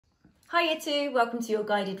Hi Year 2, welcome to your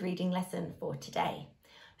guided reading lesson for today.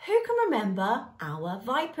 Who can remember our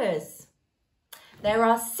vipers? There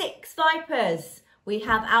are 6 vipers. We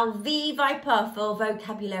have our V viper for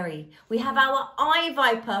vocabulary. We have our I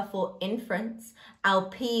viper for inference, our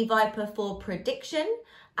P viper for prediction,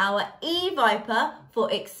 our E viper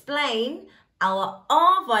for explain, our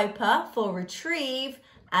R viper for retrieve,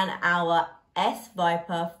 and our S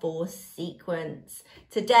viper for sequence.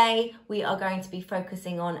 Today we are going to be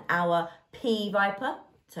focusing on our P viper,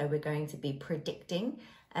 so we're going to be predicting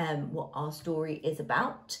what our story is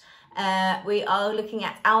about. We are looking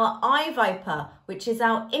at our I viper, which is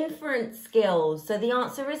our inference skills. So the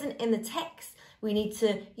answer isn't in the text. We need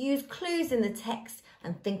to use clues in the text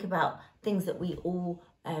and think about things that we all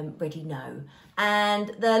already know. And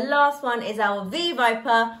the last one is our V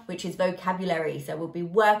viper, which is vocabulary. So we'll be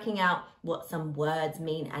working out what some words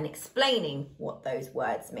mean and explaining what those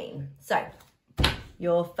words mean. So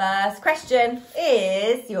your first question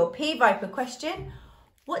is your P viper question.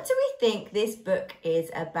 What do we think this book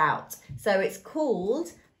is about? So it's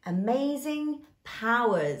called Amazing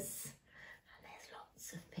Powers. And there's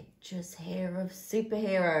lots of pictures here of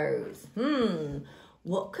superheroes.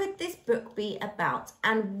 What could this book be about,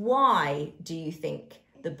 and why do you think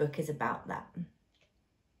the book is about that?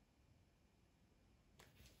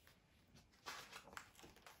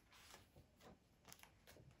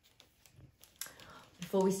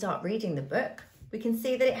 Before we start reading the book, we can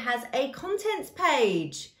see that it has a contents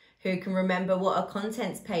page. Who can remember what a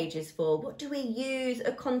contents page is for? What do we use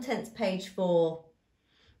a contents page for?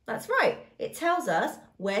 That's right, it tells us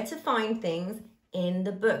where to find things in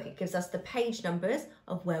the book. It gives us the page numbers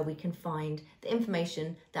of where we can find the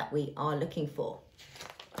information that we are looking for.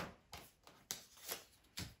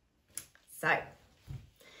 So,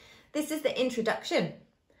 this is the introduction.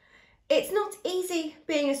 It's not easy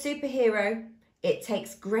being a superhero. It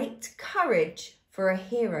takes great courage for a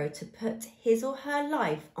hero to put his or her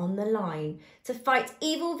life on the line to fight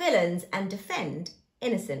evil villains and defend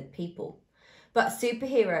innocent people. But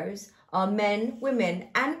superheroes are men, women,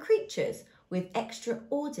 and creatures with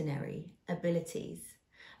extraordinary abilities.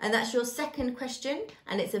 And that's your second question,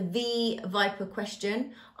 and it's a V viper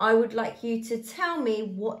question. I would like you to tell me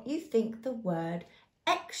what you think the word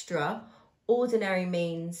extraordinary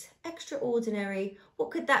means. Extraordinary,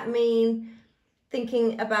 what could that mean?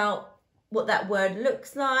 Thinking about what that word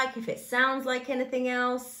looks like, if it sounds like anything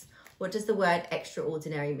else. What does the word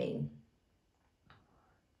extraordinary mean?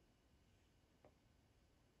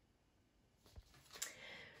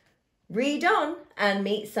 Read on and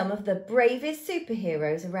meet some of the bravest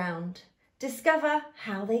superheroes around. Discover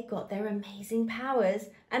how they got their amazing powers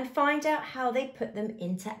and find out how they put them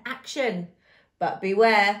into action. But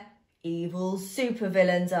beware, evil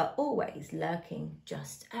supervillains are always lurking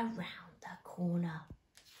just around the corner.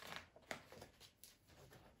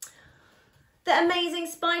 The Amazing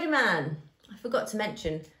Spider-Man. I forgot to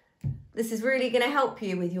mention, this is really going to help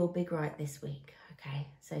you with your big write this week. Okay,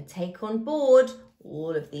 so take on board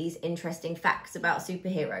all of these interesting facts about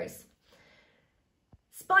superheroes.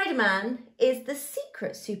 Spider-Man is the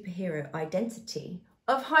secret superhero identity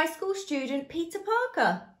of high school student Peter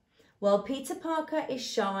Parker. While Peter Parker is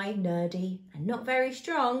shy, nerdy, and not very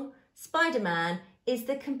strong, Spider-Man is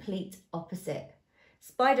the complete opposite.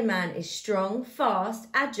 Spider-Man is strong, fast,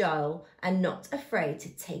 agile, and not afraid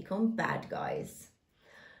to take on bad guys.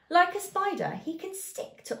 Like a spider, he can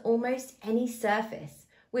stick to almost any surface,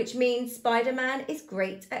 which means Spider-Man is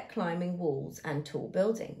great at climbing walls and tall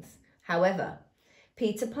buildings. However,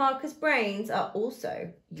 Peter Parker's brains are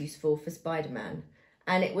also useful for Spider-Man,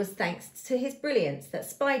 and it was thanks to his brilliance that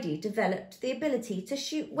Spidey developed the ability to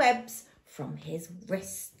shoot webs from his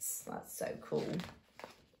wrists. That's so cool.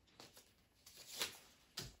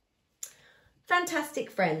 Fantastic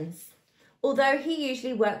friends. Although he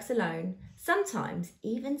usually works alone, sometimes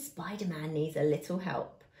even Spider-Man needs a little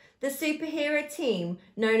help. The superhero team,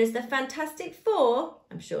 known as the Fantastic Four,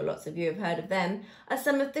 I'm sure lots of you have heard of them, are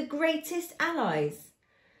some of the greatest allies.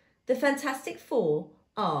 The Fantastic Four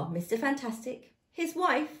are Mr. Fantastic, his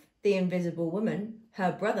wife, the Invisible Woman,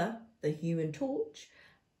 her brother, the Human Torch,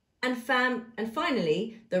 and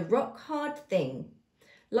finally, the Rock-Hard Thing.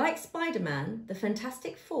 Like Spider-Man, the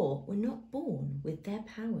Fantastic Four were not born with their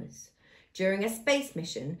powers. During a space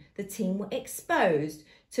mission, the team were exposed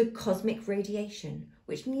to cosmic radiation,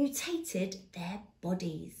 which mutated their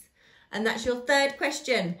bodies. And that's your third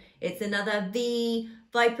question. It's another V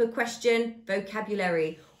viper question,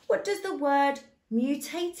 vocabulary. What does the word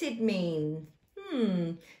mutated mean?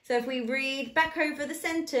 So if we read back over the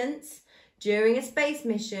sentence, during a space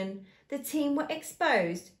mission, the team were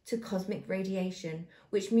exposed to cosmic radiation,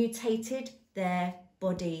 which mutated their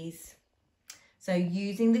bodies. So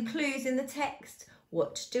using the clues in the text,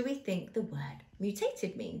 what do we think the word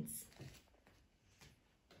mutated means?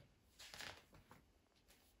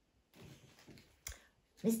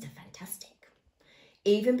 Mr. Fantastic.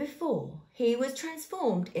 Even before he was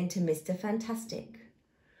transformed into Mr. Fantastic,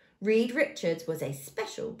 Reed Richards was a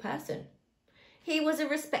special person. He was a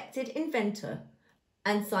respected inventor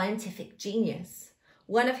and scientific genius.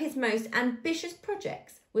 One of his most ambitious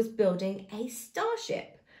projects was building a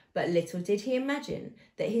starship, but little did he imagine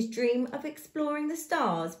that his dream of exploring the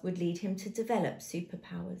stars would lead him to develop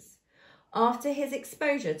superpowers. After his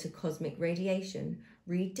exposure to cosmic radiation,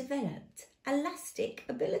 Reed developed elastic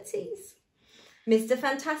abilities. Mr.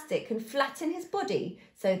 Fantastic can flatten his body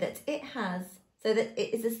so that it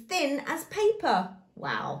is as thin as paper.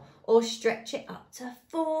 Wow. Or stretch it up to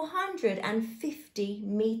 450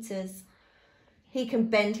 meters. He can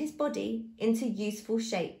bend his body into useful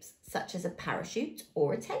shapes, such as a parachute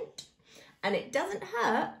or a tent. And it doesn't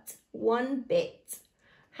hurt one bit.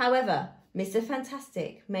 However, Mr.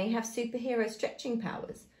 Fantastic may have superhero stretching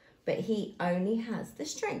powers, but he only has the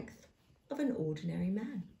strength of an ordinary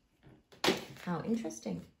man. How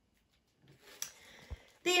interesting.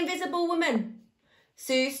 The Invisible Woman.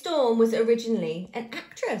 Sue Storm was originally an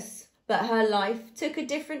actress, but her life took a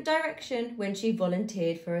different direction when she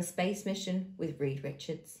volunteered for a space mission with Reed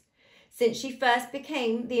Richards. Since she first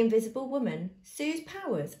became the Invisible Woman, Sue's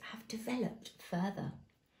powers have developed further.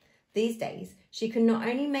 These days, she can not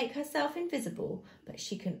only make herself invisible, but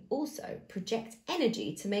she can also project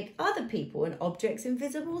energy to make other people and objects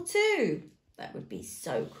invisible too. That would be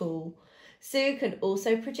so cool. Sue can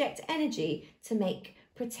also project energy to make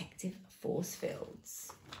protective force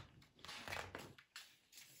fields.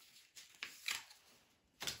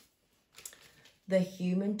 The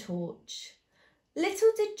Human Torch. Little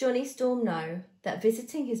did Johnny Storm know that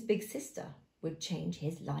visiting his big sister would change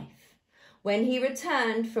his life. When he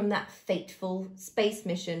returned from that fateful space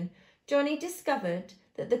mission, Johnny discovered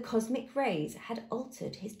that the cosmic rays had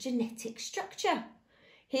altered his genetic structure.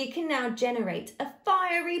 He can now generate a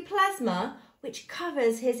fiery plasma which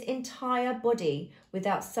covers his entire body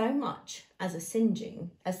without so much as singeing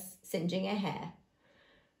a hair.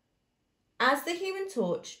 As the Human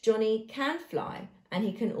Torch, Johnny can fly, and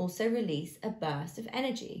he can also release a burst of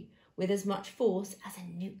energy with as much force as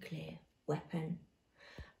a nuclear weapon.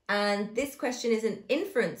 And this question is an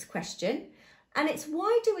inference question, and it's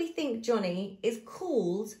why do we think Johnny is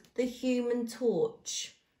called the Human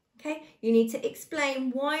Torch? Okay, you need to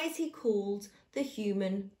explain why is he called the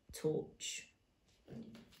Human Torch.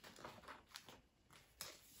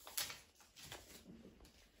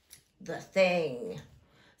 The Thing.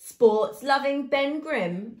 Sports-loving Ben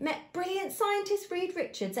Grimm met brilliant scientist Reed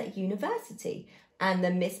Richards at university, and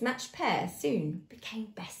the mismatched pair soon became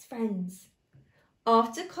best friends.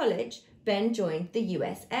 After college, Ben joined the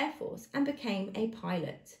US Air Force and became a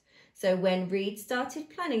pilot. So when Reed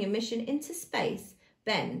started planning a mission into space,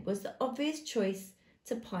 Ben was the obvious choice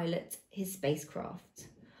to pilot his spacecraft.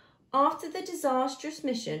 After the disastrous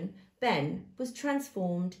mission, Ben was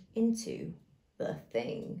transformed into the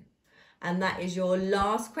Thing. And that is your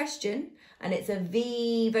last question, and it's a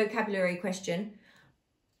V vocabulary question.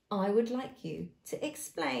 I would like you to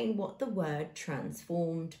explain what the word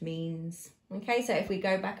transformed means. Okay, so if we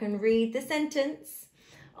go back and read the sentence,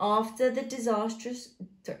 after the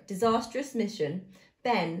disastrous mission,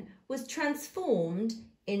 Ben was transformed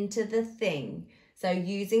into the Thing. So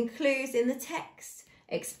using clues in the text,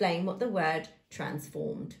 explain what the word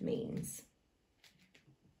transformed means.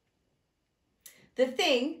 The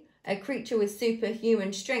Thing, a creature with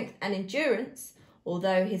superhuman strength and endurance,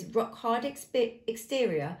 although his rock-hard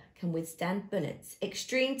exterior can withstand bullets,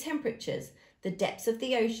 extreme temperatures, the depths of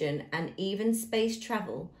the ocean, and even space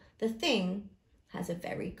travel, the Thing has a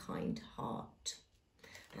very kind heart.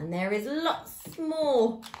 And there is lots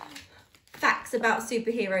more facts about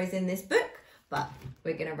superheroes in this book, but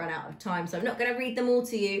we're going to run out of time, so I'm not going to read them all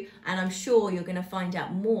to you, and I'm sure you're going to find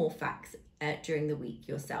out more facts during the week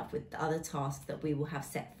yourself with the other tasks that we will have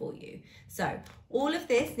set for you. So all of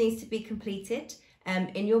this needs to be completed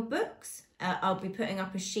in your books. I'll be putting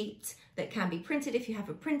up a sheet that can be printed if you have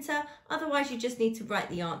a printer. Otherwise, you just need to write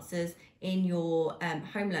the answers in your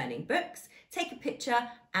home learning books, take a picture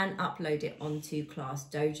and upload it onto Class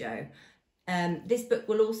Dojo. This book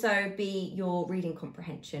will also be your reading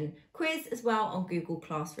comprehension quiz as well on Google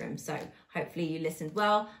Classroom. So hopefully you listened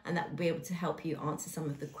well, and that will be able to help you answer some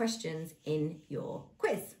of the questions in your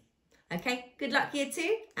quiz. Okay, good luck Year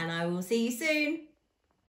 2, and I will see you soon.